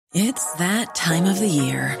It's that time of the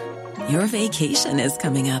year. Your vacation is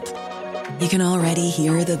coming up. You can already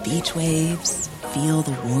hear the beach waves, feel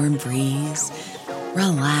the warm breeze,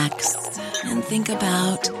 relax, and think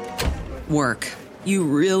about work. You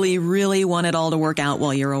really, really want it all to work out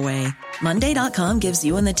while you're away. Monday.com gives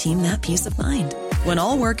you and the team that peace of mind. When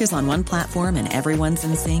all work is on one platform and everyone's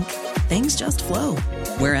in sync, things just flow.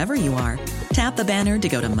 Wherever you are, tap the banner to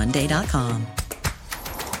go to Monday.com.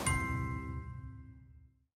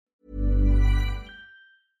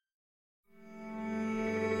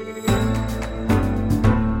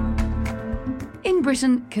 In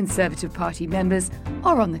Britain, Conservative Party members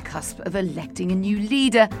are on the cusp of electing a new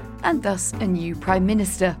leader and thus a new Prime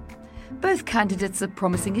Minister. Both candidates are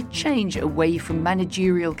promising a change away from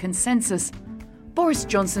managerial consensus. Boris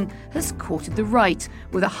Johnson has courted the right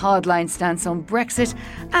with a hardline stance on Brexit,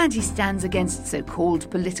 and he stands against so-called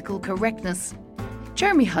political correctness.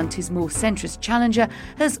 Jeremy Hunt, his more centrist challenger,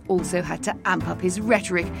 has also had to amp up his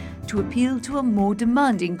rhetoric to appeal to a more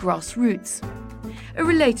demanding grassroots. A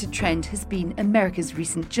related trend has been America's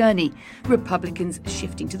recent journey, Republicans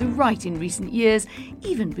shifting to the right in recent years,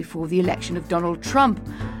 even before the election of Donald Trump,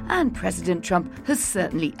 and President Trump has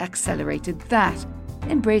certainly accelerated that,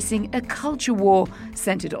 embracing a culture war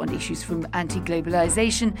centred on issues from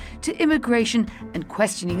anti-globalisation to immigration and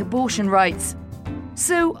questioning abortion rights.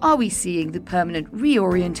 So are we seeing the permanent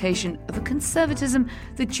reorientation of a conservatism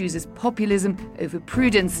that chooses populism over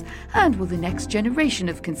prudence? And will the next generation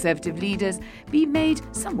of Conservative leaders be made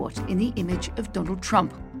somewhat in the image of Donald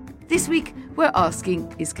Trump? This week, we're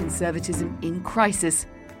asking, is conservatism in crisis?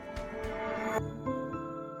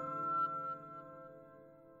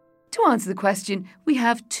 To answer the question, we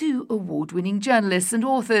have two award-winning journalists and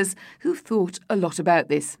authors who've thought a lot about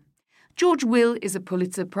this. George Will is a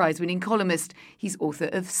Pulitzer Prize-winning columnist. He's author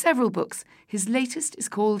of several books. His latest is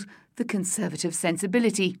called The Conservative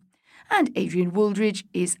Sensibility. And Adrian Wooldridge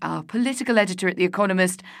is our political editor at The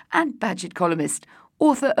Economist and Badgett columnist,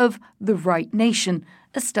 author of The Right Nation,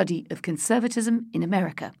 a study of conservatism in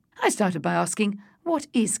America. I started by asking, what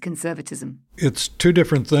is conservatism? It's two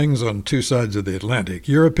different things on two sides of the Atlantic.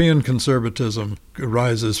 European conservatism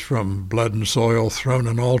arises from blood and soil, throne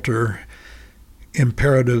and altar,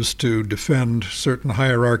 imperatives to defend certain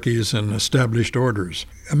hierarchies and established orders.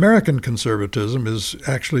 American conservatism is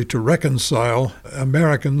actually to reconcile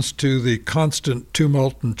Americans to the constant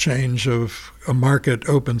tumult and change of a market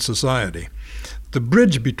open society. The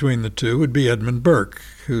bridge between the two would be Edmund Burke,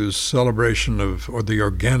 whose celebration of, or the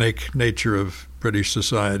organic nature of British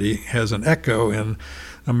society has an echo in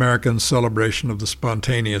American celebration of the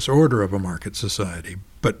spontaneous order of a market society.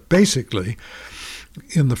 But basically,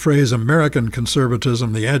 in the phrase American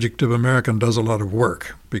conservatism, the adjective American does a lot of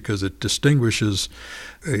work because it distinguishes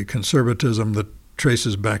a conservatism that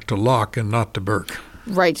traces back to Locke and not to Burke.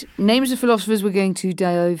 Right. Names of philosophers we're going to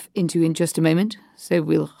dive into in just a moment, so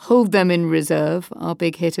we'll hold them in reserve, our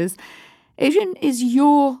big hitters. Adrian, is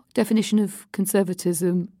your definition of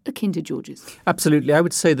conservatism akin to George's? Absolutely. I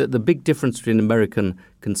would say that the big difference between American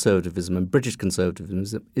conservatism and British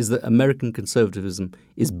conservatism is that American conservatism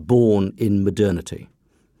is born in modernity.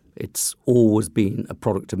 It's always been a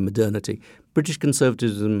product of modernity. British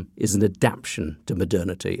conservatism is an adaptation to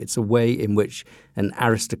modernity. It's a way in which an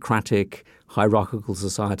aristocratic, hierarchical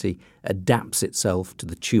society adapts itself to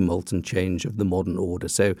the tumult and change of the modern order.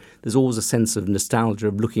 So there's always a sense of nostalgia,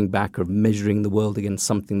 of looking back, of measuring the world against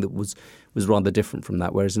something that was rather different from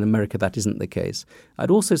that, whereas in America that isn't the case.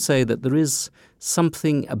 I'd also say that there is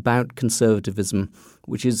something about conservatism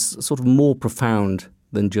which is sort of more profound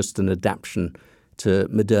than just an adaptation to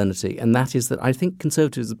modernity, and that is that I think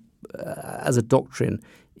conservatism as a doctrine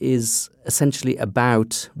is essentially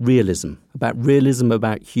about realism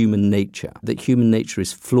about human nature, that human nature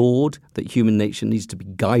is flawed, that human nature needs to be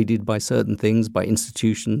guided by certain things, by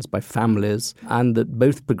institutions, by families, and that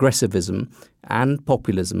both progressivism and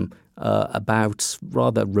populism are about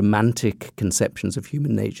rather romantic conceptions of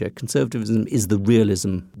human nature. Conservatism is the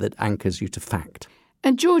realism that anchors you to fact.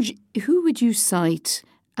 And George, who would you cite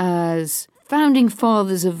as founding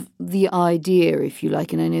fathers of the idea, if you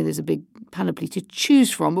like? And I know there's a big panoply to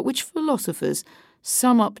choose from, but which philosophers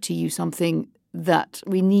sum up to you something that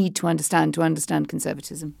we need to understand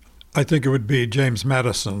conservatism? I think it would be James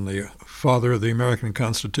Madison, the father of the American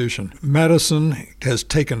Constitution. Madison has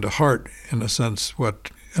taken to heart, in a sense,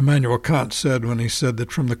 what Immanuel Kant said when he said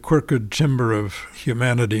that from the crooked timber of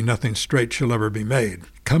humanity nothing straight shall ever be made.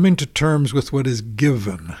 Coming to terms with what is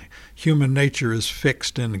given, human nature is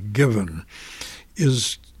fixed and given,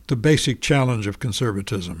 is the basic challenge of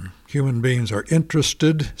conservatism. Human beings are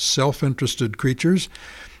interested, self-interested creatures,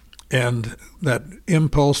 And that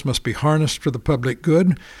impulse must be harnessed for the public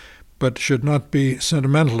good, but should not be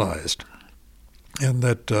sentimentalized. And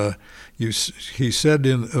that he said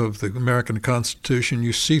of the American Constitution,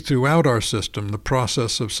 you see throughout our system the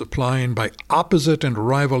process of supplying by opposite and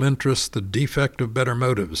rival interests the defect of better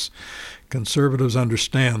motives. Conservatives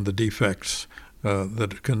understand the defects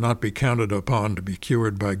that cannot be counted upon to be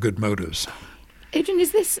cured by good motives. Adrian,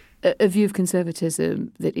 is this a view of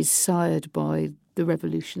conservatism that is sired by the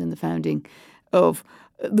revolution and the founding of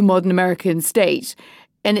the modern American state,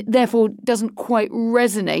 and it therefore doesn't quite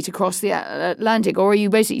resonate across the Atlantic? Or are you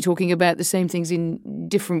basically talking about the same things in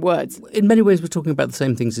different words? In many ways, we're talking about the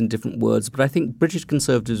same things in different words, but I think British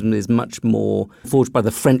conservatism is much more forged by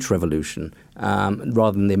the French Revolution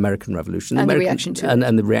rather than the American Revolution. And the reaction to it.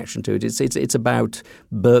 And the reaction to it. It's about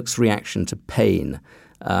Burke's reaction to Paine.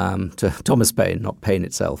 To Thomas Paine, not Paine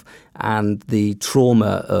itself, and the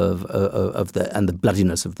trauma and the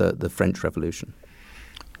bloodiness of the French Revolution.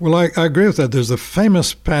 Well, I agree with that. There's a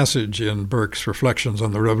famous passage in Burke's Reflections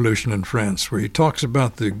on the Revolution in France where he talks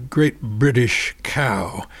about the great British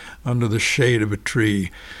cow under the shade of a tree,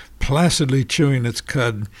 placidly chewing its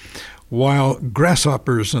cud, while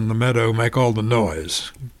grasshoppers in the meadow make all the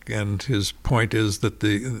noise. And his point is that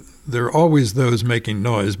there are always those making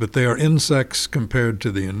noise, but they are insects compared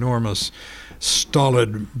to the enormous,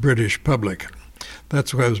 stolid British public.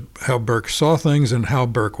 That's how Burke saw things and how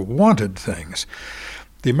Burke wanted things.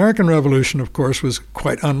 The American Revolution, of course, was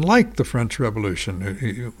quite unlike the French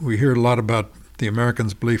Revolution. We hear a lot about the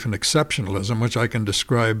Americans' belief in exceptionalism, which I can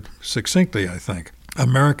describe succinctly, I think.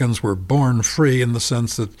 Americans were born free in the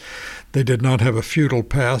sense that they did not have a feudal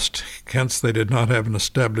past, hence they did not have an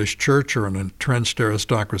established church or an entrenched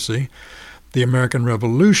aristocracy. The American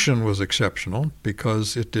Revolution was exceptional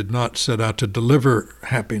because it did not set out to deliver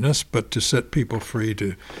happiness, but to set people free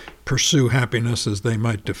to pursue happiness as they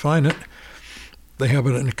might define it. They have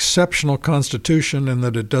an exceptional constitution in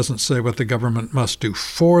that it doesn't say what the government must do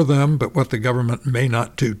for them, but what the government may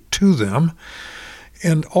not do to them.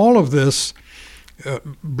 And all of this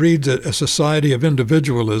breeds a society of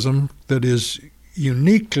individualism that is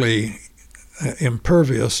uniquely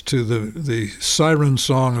impervious to the siren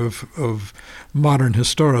song of modern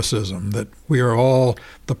historicism, that we are all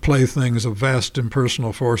the playthings of vast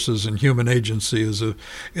impersonal forces and human agency is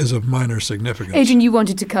of minor significance. Adrian, you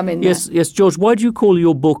wanted to come in there. Yes, George, why do you call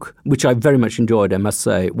your book, which I very much enjoyed, I must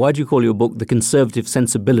say, why do you call your book The Conservative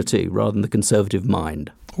Sensibility rather than The Conservative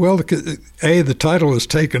Mind? Well, the title was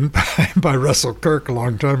taken by Russell Kirk a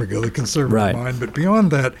long time ago, The Conservative Mind. But beyond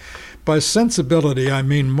that, by sensibility, I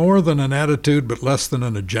mean more than an attitude but less than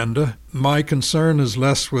an agenda. My concern is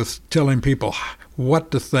less with telling people what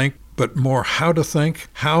to think, but more how to think,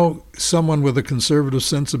 how someone with a conservative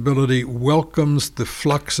sensibility welcomes the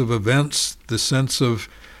flux of events, the sense of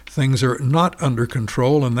things are not under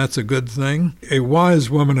control, and that's a good thing. A wise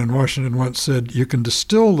woman in Washington once said, you can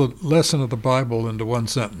distill the lesson of the Bible into one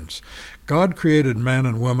sentence. God created man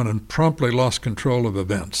and woman and promptly lost control of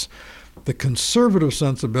events. The conservative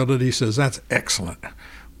sensibility says that's excellent.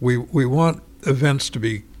 We want events to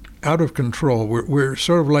be out of control. We're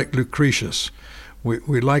sort of like Lucretius.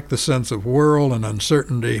 We like the sense of whirl and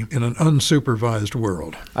uncertainty in an unsupervised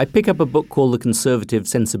world. I pick up a book called The Conservative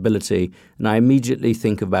Sensibility, and I immediately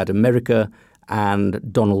think about America and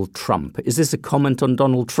Donald Trump. Is this a comment on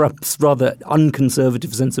Donald Trump's rather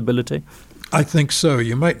unconservative sensibility? I think so.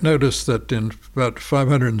 You might notice that in about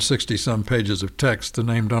 560-some pages of text, the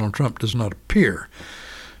name Donald Trump does not appear.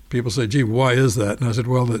 People say, gee, why is that? And I said,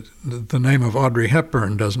 well, the name of Audrey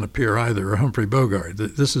Hepburn doesn't appear either, or Humphrey Bogart.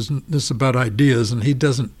 This is about ideas, and he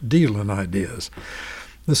doesn't deal in ideas.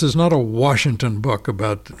 This is not a Washington book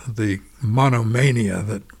about the monomania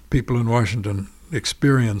that people in Washington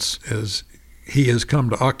experience as he has come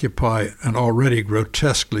to occupy an already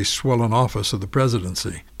grotesquely swollen office of the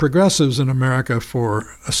presidency. Progressives in America for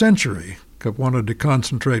a century have wanted to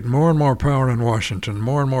concentrate more and more power in Washington,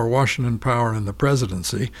 more and more Washington power in the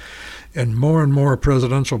presidency, and more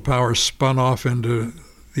presidential power spun off into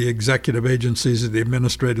the executive agencies of the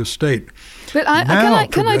administrative state. But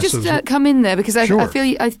can I just come in there, because I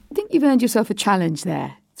think you've earned yourself a challenge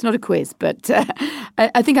there. It's not a quiz, but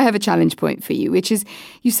I think I have a challenge point for you, which is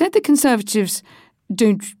you said that conservatives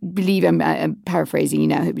don't believe, I'm paraphrasing you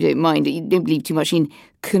now, I hope you don't mind, you don't believe too much in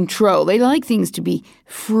control. They like things to be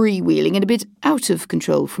freewheeling and a bit out of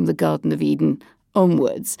control from the Garden of Eden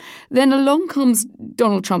onwards. Then along comes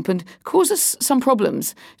Donald Trump and causes some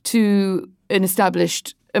problems to an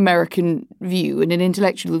established American view and an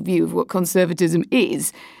intellectual view of what conservatism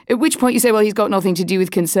is, at which point you say, well, he's got nothing to do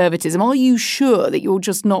with conservatism. Are you sure that you're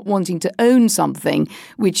just not wanting to own something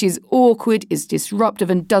which is awkward, is disruptive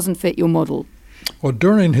and doesn't fit your model? Well,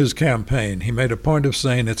 during his campaign, he made a point of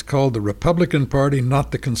saying it's called the Republican Party,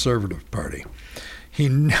 not the Conservative Party. He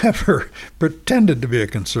never pretended to be a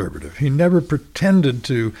conservative. He never pretended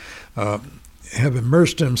to have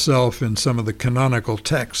immersed himself in some of the canonical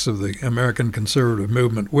texts of the American conservative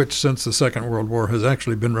movement, which since the Second World War has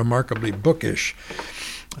actually been remarkably bookish.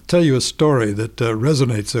 I'll tell you a story that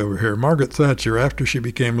resonates over here. Margaret Thatcher, after she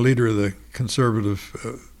became leader of the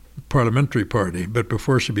Conservative Parliamentary Party, but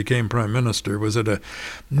before she became Prime Minister, was at a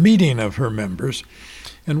meeting of her members,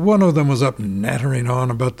 and one of them was up nattering on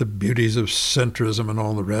about the beauties of centrism and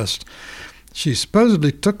all the rest. She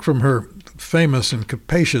supposedly took from her famous and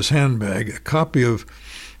capacious handbag a copy of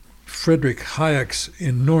Friedrich Hayek's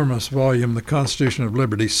enormous volume, The Constitution of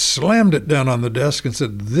Liberty, slammed it down on the desk and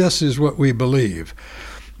said, "This is what we believe."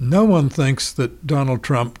 No one thinks that Donald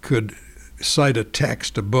Trump could cite a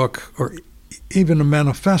text, a book, or even a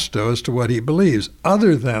manifesto as to what he believes.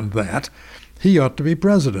 Other than that, he ought to be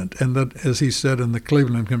president, and that, as he said in the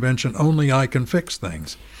Cleveland Convention, only I can fix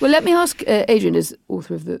things. Well, let me ask Adrian, as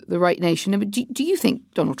author of The Right Nation, do you think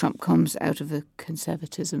Donald Trump comes out of the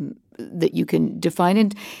conservatism that you can define?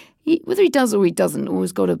 And whether he does or he doesn't, or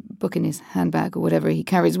has got a book in his handbag or whatever he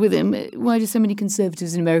carries with him, why do so many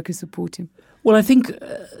conservatives in America support him? Well, I think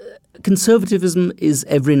conservatism is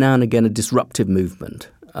every now and again a disruptive movement.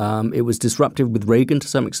 It was disruptive with Reagan to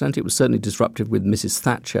some extent. It was certainly disruptive with Mrs.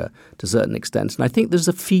 Thatcher to a certain extent. And I think there's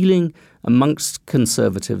a feeling amongst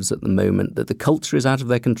conservatives at the moment that the culture is out of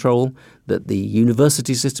their control, that the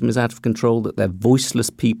university system is out of control, that they're voiceless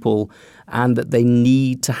people, and that they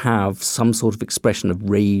need to have some sort of expression of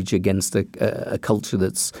rage against a culture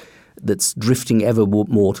that's drifting ever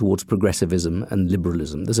more towards progressivism and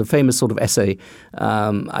liberalism. There's a famous sort of essay,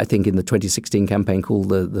 I think, in the 2016 campaign called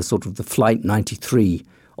the sort of the Flight 93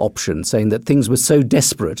 option, saying that things were so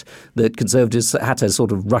desperate that conservatives had to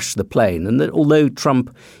sort of rush the plane, and that although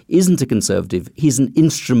Trump isn't a conservative, he's an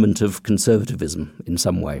instrument of conservatism in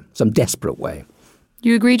some way, some desperate way. Do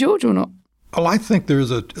you agree, George, or not? Well, I think there's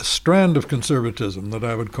a strand of conservatism that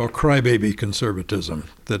I would call crybaby conservatism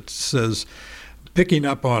that says, picking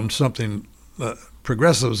up on something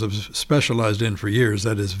progressives have specialized in for years,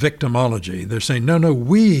 that is victimology. They're saying, no,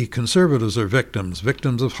 we conservatives are victims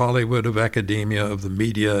of Hollywood, of academia, of the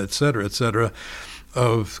media, et cetera,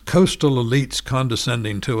 of coastal elites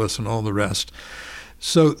condescending to us and all the rest.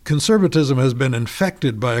 So conservatism has been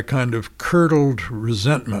infected by a kind of curdled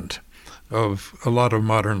resentment of a lot of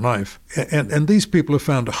modern life. And these people have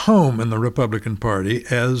found a home in the Republican Party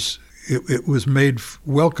as it was made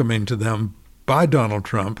welcoming to them by Donald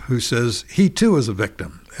Trump, who says he too is a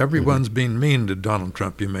victim. Everyone's being mean to Donald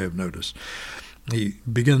Trump, you may have noticed. He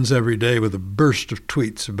begins every day with a burst of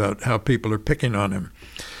tweets about how people are picking on him.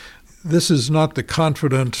 This is not the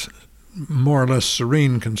confident, more or less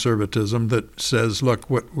serene conservatism that says, look,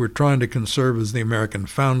 what we're trying to conserve is the American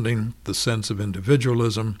founding, the sense of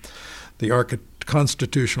individualism, the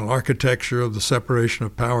constitutional architecture of the separation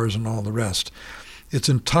of powers and all the rest. It's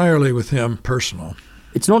entirely with him personal.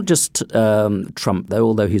 It's not just Trump, though,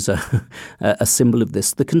 although he's a symbol of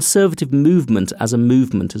this. The conservative movement as a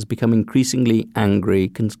movement has become increasingly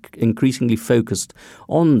angry, increasingly focused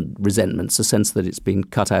on resentments, a sense that it's been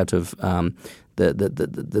cut out of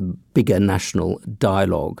the bigger national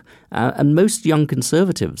dialogue. And most young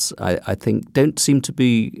conservatives, I think, don't seem to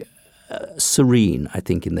be serene, I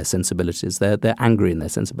think, in their sensibilities. They're angry in their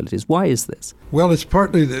sensibilities. Why is this? Well, it's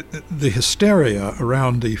partly the hysteria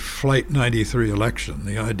around the Flight 93 election,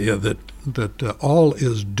 the idea that all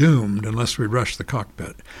is doomed unless we rush the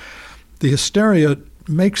cockpit. The hysteria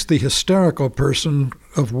makes the hysterical person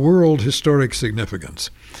of world historic significance,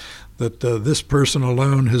 that this person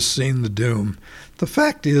alone has seen the doom. The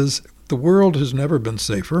fact is, the world has never been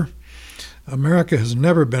safer. America has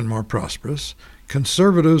never been more prosperous.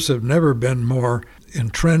 Conservatives have never been more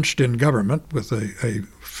entrenched in government, with a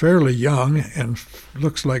fairly young and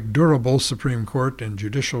looks like durable Supreme Court and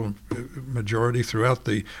judicial majority throughout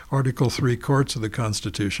the Article 3 courts of the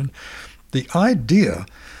Constitution. The idea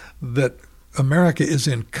that America is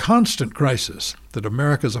in constant crisis, that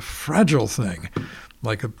America is a fragile thing,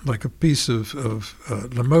 like a piece of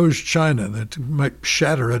Limoges china that might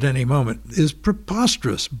shatter at any moment, is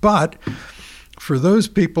preposterous. But for those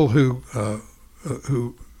people who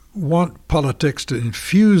want politics to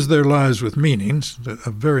infuse their lives with meanings, a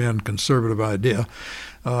very unconservative idea,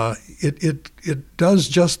 it does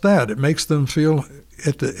just that. It makes them feel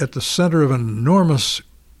at the center of an enormous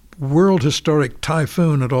world historic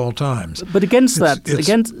typhoon at all times. But against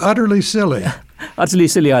it's utterly silly. Utterly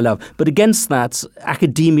silly, I love. But against that,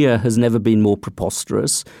 academia has never been more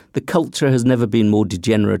preposterous. The culture has never been more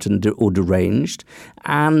degenerate or deranged.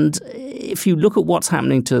 And if you look at what's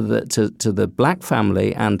happening to the black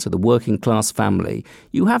family and to the working class family,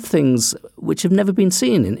 you have things which have never been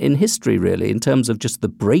seen in history, really, in terms of just the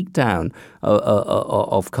breakdown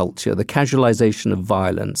of culture, the casualization of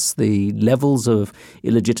violence, the levels of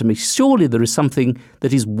illegitimacy. Surely there is something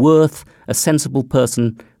that is worth a sensible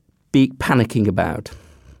person be panicking about.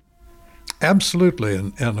 Absolutely,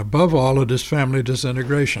 and above all, it is family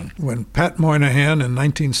disintegration. When Pat Moynihan in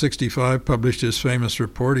 1965 published his famous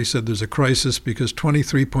report, he said there's a crisis because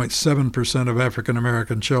 23.7% of African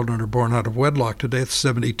American children are born out of wedlock. Today it's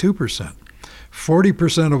 72%.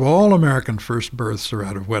 40% of all American first births are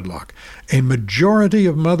out of wedlock. A majority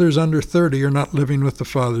of mothers under 30 are not living with the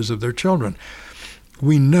fathers of their children.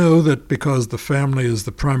 We know that because the family is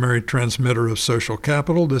the primary transmitter of social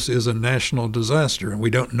capital, this is a national disaster, and we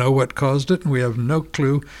don't know what caused it, and we have no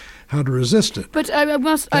clue how to resist it. But I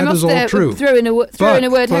must throw in a word.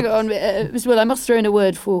 Hang on, Mr. Will. I must throw in a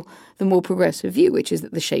word for the more progressive view, which is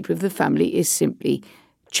that the shape of the family is simply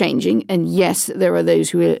changing. And yes, there are those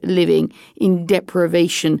who are living in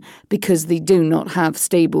deprivation because they do not have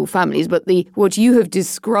stable families. But what you have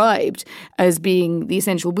described as being the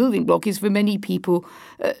essential building block is for many people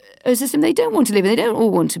a system they don't want to live in. They don't all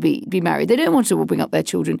want to be married. They don't want to all bring up their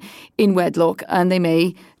children in wedlock. And they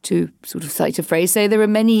may, to sort of cite a phrase, say there are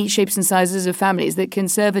many shapes and sizes of families that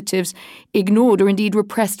conservatives ignored or indeed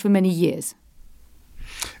repressed for many years.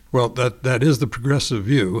 Well, that is the progressive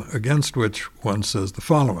view, against which one says the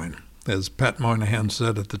following. As Pat Moynihan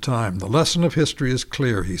said at the time, the lesson of history is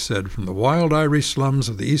clear, he said, from the wild Irish slums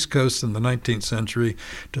of the East Coast in the 19th century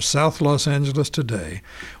to South Los Angeles today.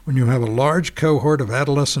 When you have a large cohort of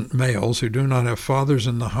adolescent males who do not have fathers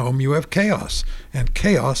in the home, you have chaos. And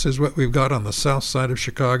chaos is what we've got on the south side of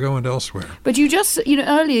Chicago and elsewhere. But you just,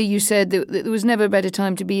 earlier you said that there was never a better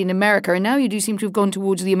time to be in America, and now you do seem to have gone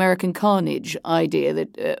towards the American carnage idea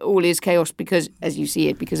that all is chaos because, as you see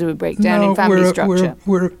it, because of a breakdown in family structure.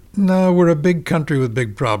 We're a big country with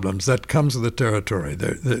big problems. That comes with the territory.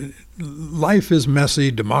 Life is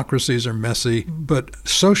messy, democracies are messy, but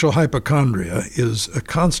social hypochondria is a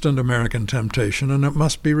constant American temptation, and it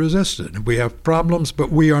must be resisted. We have problems,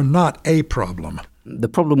 but we are not a problem. The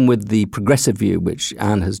problem with the progressive view, which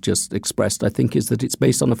Anne has just expressed, I think, is that it's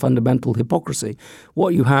based on a fundamental hypocrisy.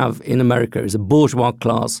 What you have in America is a bourgeois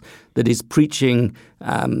class that is preaching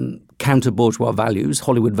counter-bourgeois values,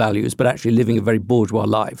 Hollywood values, but actually living a very bourgeois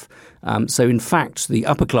life. So in fact, the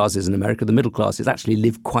upper classes in America, the middle classes, actually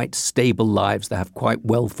live quite stable lives. They have quite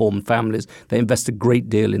well-formed families. They invest a great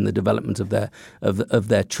deal in the development of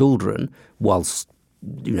their children, whilst,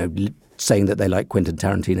 saying that they like Quentin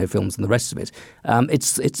Tarantino films and the rest of it.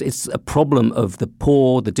 It's a problem of the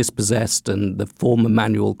poor, the dispossessed, and the former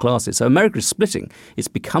manual classes. So America is splitting. It's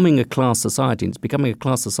becoming a class society. And it's becoming a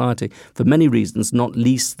class society for many reasons, not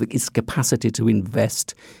least its capacity to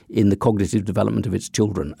invest in the cognitive development of its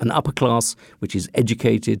children. An upper class which is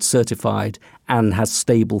educated, certified, and has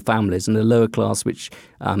stable families, and a lower class which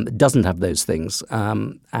doesn't have those things.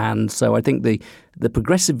 And so I think the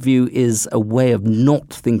progressive view is a way of not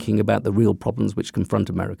thinking about the real problems which confront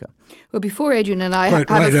America. Well, before Adrian and I have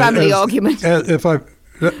a family argument.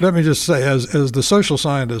 Let me just say, as the social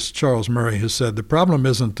scientist Charles Murray has said, the problem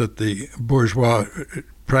isn't that the bourgeois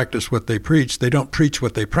practice what they preach. They don't preach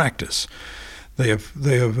what they practice. They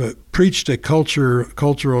have preached a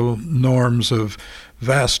cultural norms of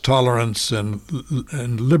vast tolerance and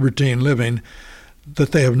libertine living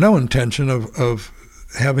that they have no intention of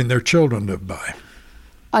having their children live by.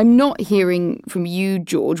 I'm not hearing from you,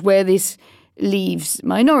 George, where this leaves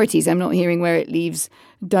minorities. I'm not hearing where it leaves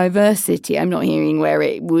diversity. I'm not hearing where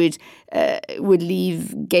it would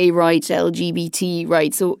leave gay rights, LGBT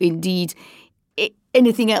rights, or indeed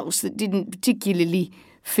anything else that didn't particularly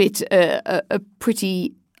fit a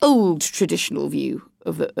pretty old traditional view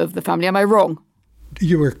of the family. Am I wrong?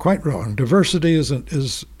 You were quite wrong. Diversity is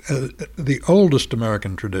the oldest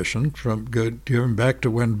American tradition, going back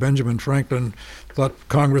to when Benjamin Franklin thought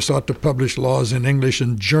Congress ought to publish laws in English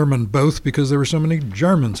and German both because there were so many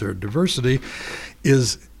Germans here. Diversity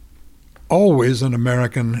is always an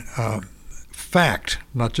American fact,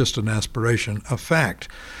 not just an aspiration, a fact.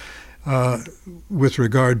 With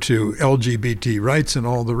regard to LGBT rights and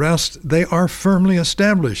all the rest, they are firmly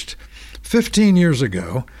established. 15 years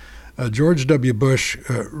ago, George W. Bush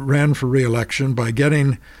ran for re-election by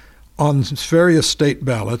getting on various state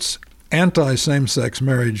ballots anti-same-sex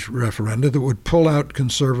marriage referenda that would pull out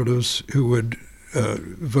conservatives who would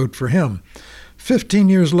vote for him. 15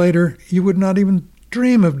 years later, you would not even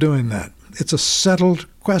dream of doing that. It's a settled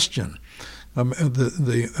question.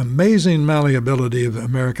 The amazing malleability of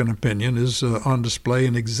American opinion is on display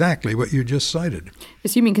in exactly what you just cited.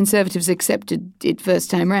 Assuming Conservatives accepted it first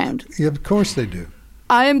time round. Yeah, of course they do.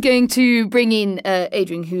 I am going to bring in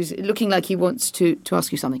Adrian, who's looking like he wants to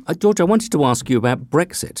ask you something. George, I wanted to ask you about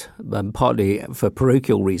Brexit, partly for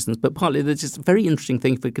parochial reasons, but partly there's just a very interesting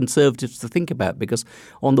thing for Conservatives to think about, because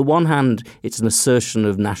on the one hand, it's an assertion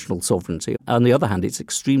of national sovereignty. On the other hand, it's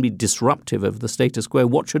extremely disruptive of the status quo.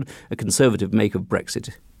 What should a Conservative make of Brexit?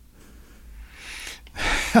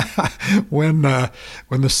 When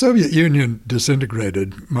the Soviet Union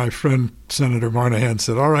disintegrated, my friend Senator Moynihan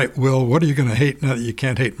said, "All right, Will, what are you going to hate now that you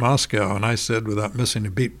can't hate Moscow?" And I said, without missing a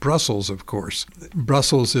beat, Brussels, of course.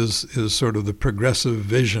 Brussels is sort of the progressive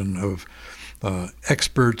vision of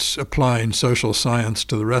experts applying social science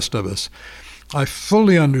to the rest of us. I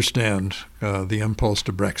fully understand the impulse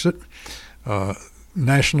to Brexit. The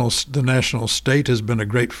national state has been a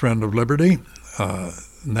great friend of liberty.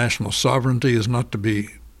 National sovereignty is not to be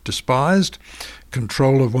despised.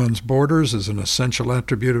 Control of one's borders is an essential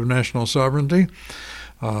attribute of national sovereignty.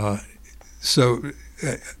 So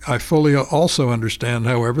I fully also understand,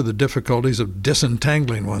 however, the difficulties of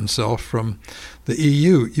disentangling oneself from the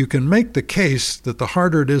EU. You can make the case that the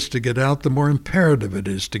harder it is to get out, the more imperative it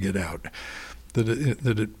is to get out, that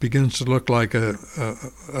it begins to look like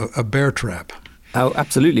a bear trap. Oh,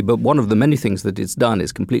 absolutely. But one of the many things that it's done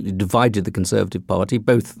is completely divided the Conservative Party,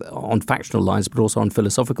 both on factional lines but also on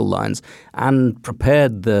philosophical lines, and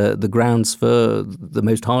prepared the grounds for the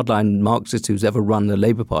most hardline Marxist who's ever run the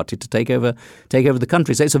Labour Party to take over the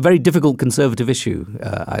country. So it's a very difficult Conservative issue,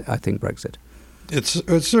 I think, Brexit. It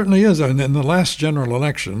certainly is. And in the last general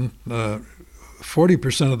election,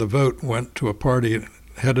 40% of the vote went to a party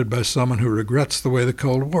headed by someone who regrets the way the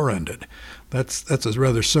Cold War ended. That's a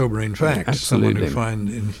rather sobering fact. Absolutely. Someone who find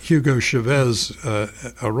in Hugo Chavez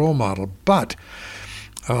a role model. But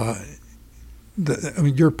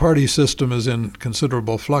your party system is in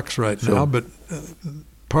considerable flux right now. But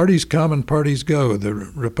parties come and parties go. The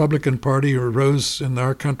Republican Party arose in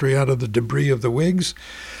our country out of the debris of the Whigs.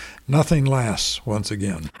 Nothing lasts once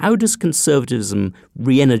again. How does conservatism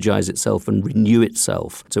re-energize itself and renew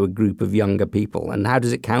itself to a group of younger people? And how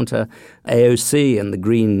does it counter AOC and the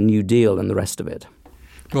Green New Deal and the rest of it?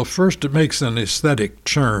 Well, first, it makes an aesthetic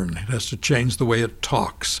churn. It has to change the way it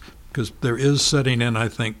talks, because there is setting in, I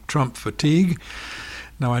think, Trump fatigue.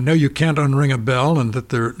 Now, I know you can't unring a bell and that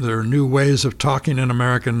there are new ways of talking in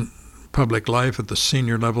American public life at the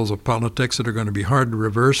senior levels of politics that are going to be hard to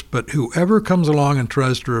reverse, but whoever comes along and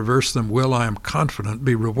tries to reverse them will, I am confident,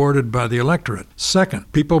 be rewarded by the electorate.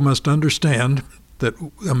 Second, people must understand that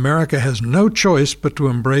America has no choice but to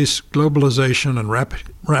embrace globalization and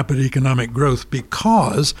rapid economic growth,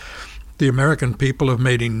 because the American people have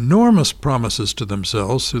made enormous promises to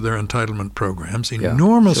themselves through their entitlement programs,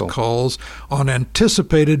 enormous calls on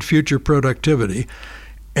anticipated future productivity,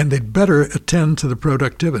 and they'd better attend to the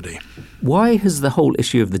productivity. Why has the whole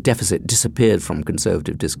issue of the deficit disappeared from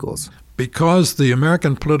conservative discourse? Because the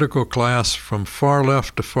American political class from far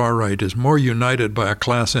left to far right is more united by a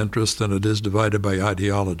class interest than it is divided by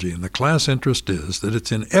ideology. And the class interest is that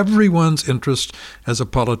it's in everyone's interest as a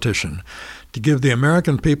politician to give the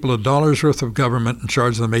American people $1 worth of government and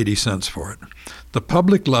charge them 80 cents for it. The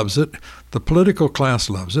public loves it. The political class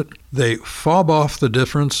loves it. They fob off the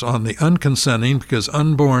difference on the unconsenting because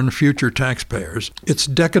unborn future taxpayers. It's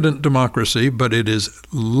decadent democracy, but it is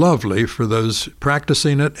lovely for those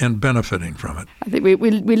practicing it and benefiting from it. I think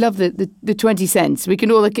we love the 20 cents. We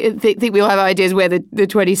can all think we all have ideas where the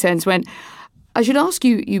 20 cents went. I should ask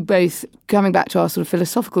you both, coming back to our sort of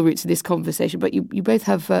philosophical roots of this conversation, but you both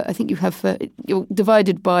have, you're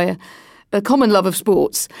divided by a common love of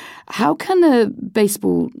sports. How can a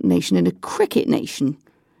baseball nation and a cricket nation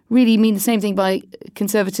really mean the same thing by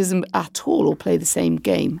conservatism at all, or play the same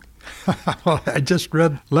game? Well, I just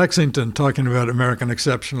read Lexington talking about American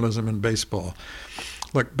exceptionalism in baseball.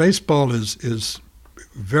 Look, baseball is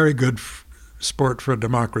very good sport for a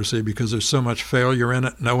democracy because there's so much failure in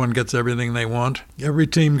it. No one gets everything they want. Every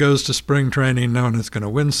team goes to spring training knowing it's going to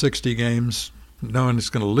win 60 games, knowing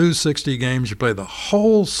it's going to lose 60 games. You play the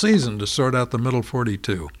whole season to sort out the middle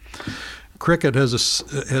 42. Cricket has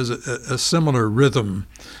a similar rhythm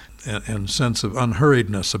and sense of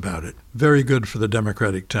unhurriedness about it. Very good for the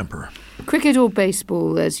democratic temper. Cricket or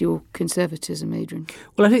baseball as your conservatism, Adrian?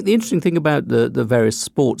 Well, I think the interesting thing about the various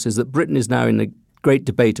sports is that Britain is now in a great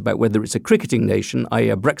debate about whether it's a cricketing nation, i.e.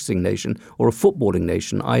 a Brexiting nation, or a footballing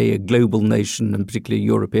nation, i.e. a global nation, and particularly a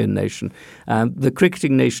European nation. The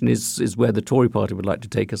cricketing nation is where the Tory party would like to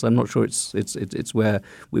take us. I'm not sure it's where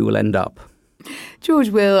we will end up. George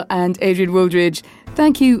Will and Adrian Wooldridge,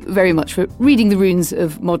 thank you very much for reading the runes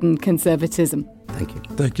of modern conservatism. Thank you.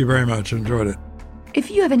 Thank you very much. Enjoyed it.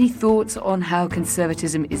 If you have any thoughts on how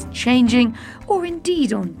conservatism is changing, or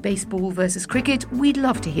indeed on baseball versus cricket, we'd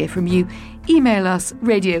love to hear from you. Email us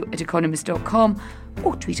radio@economist.com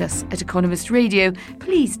or tweet us at Economist Radio.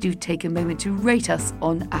 Please do take a moment to rate us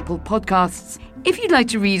on Apple Podcasts. If you'd like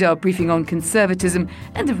to read our briefing on conservatism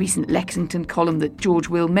and the recent Lexington column that George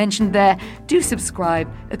Will mentioned there, do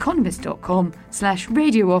subscribe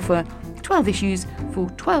economist.com/radio offer, 12 issues for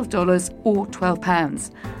 $12 or £12.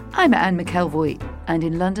 I'm Anne McElvoy, and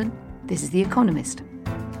in London, this is The Economist.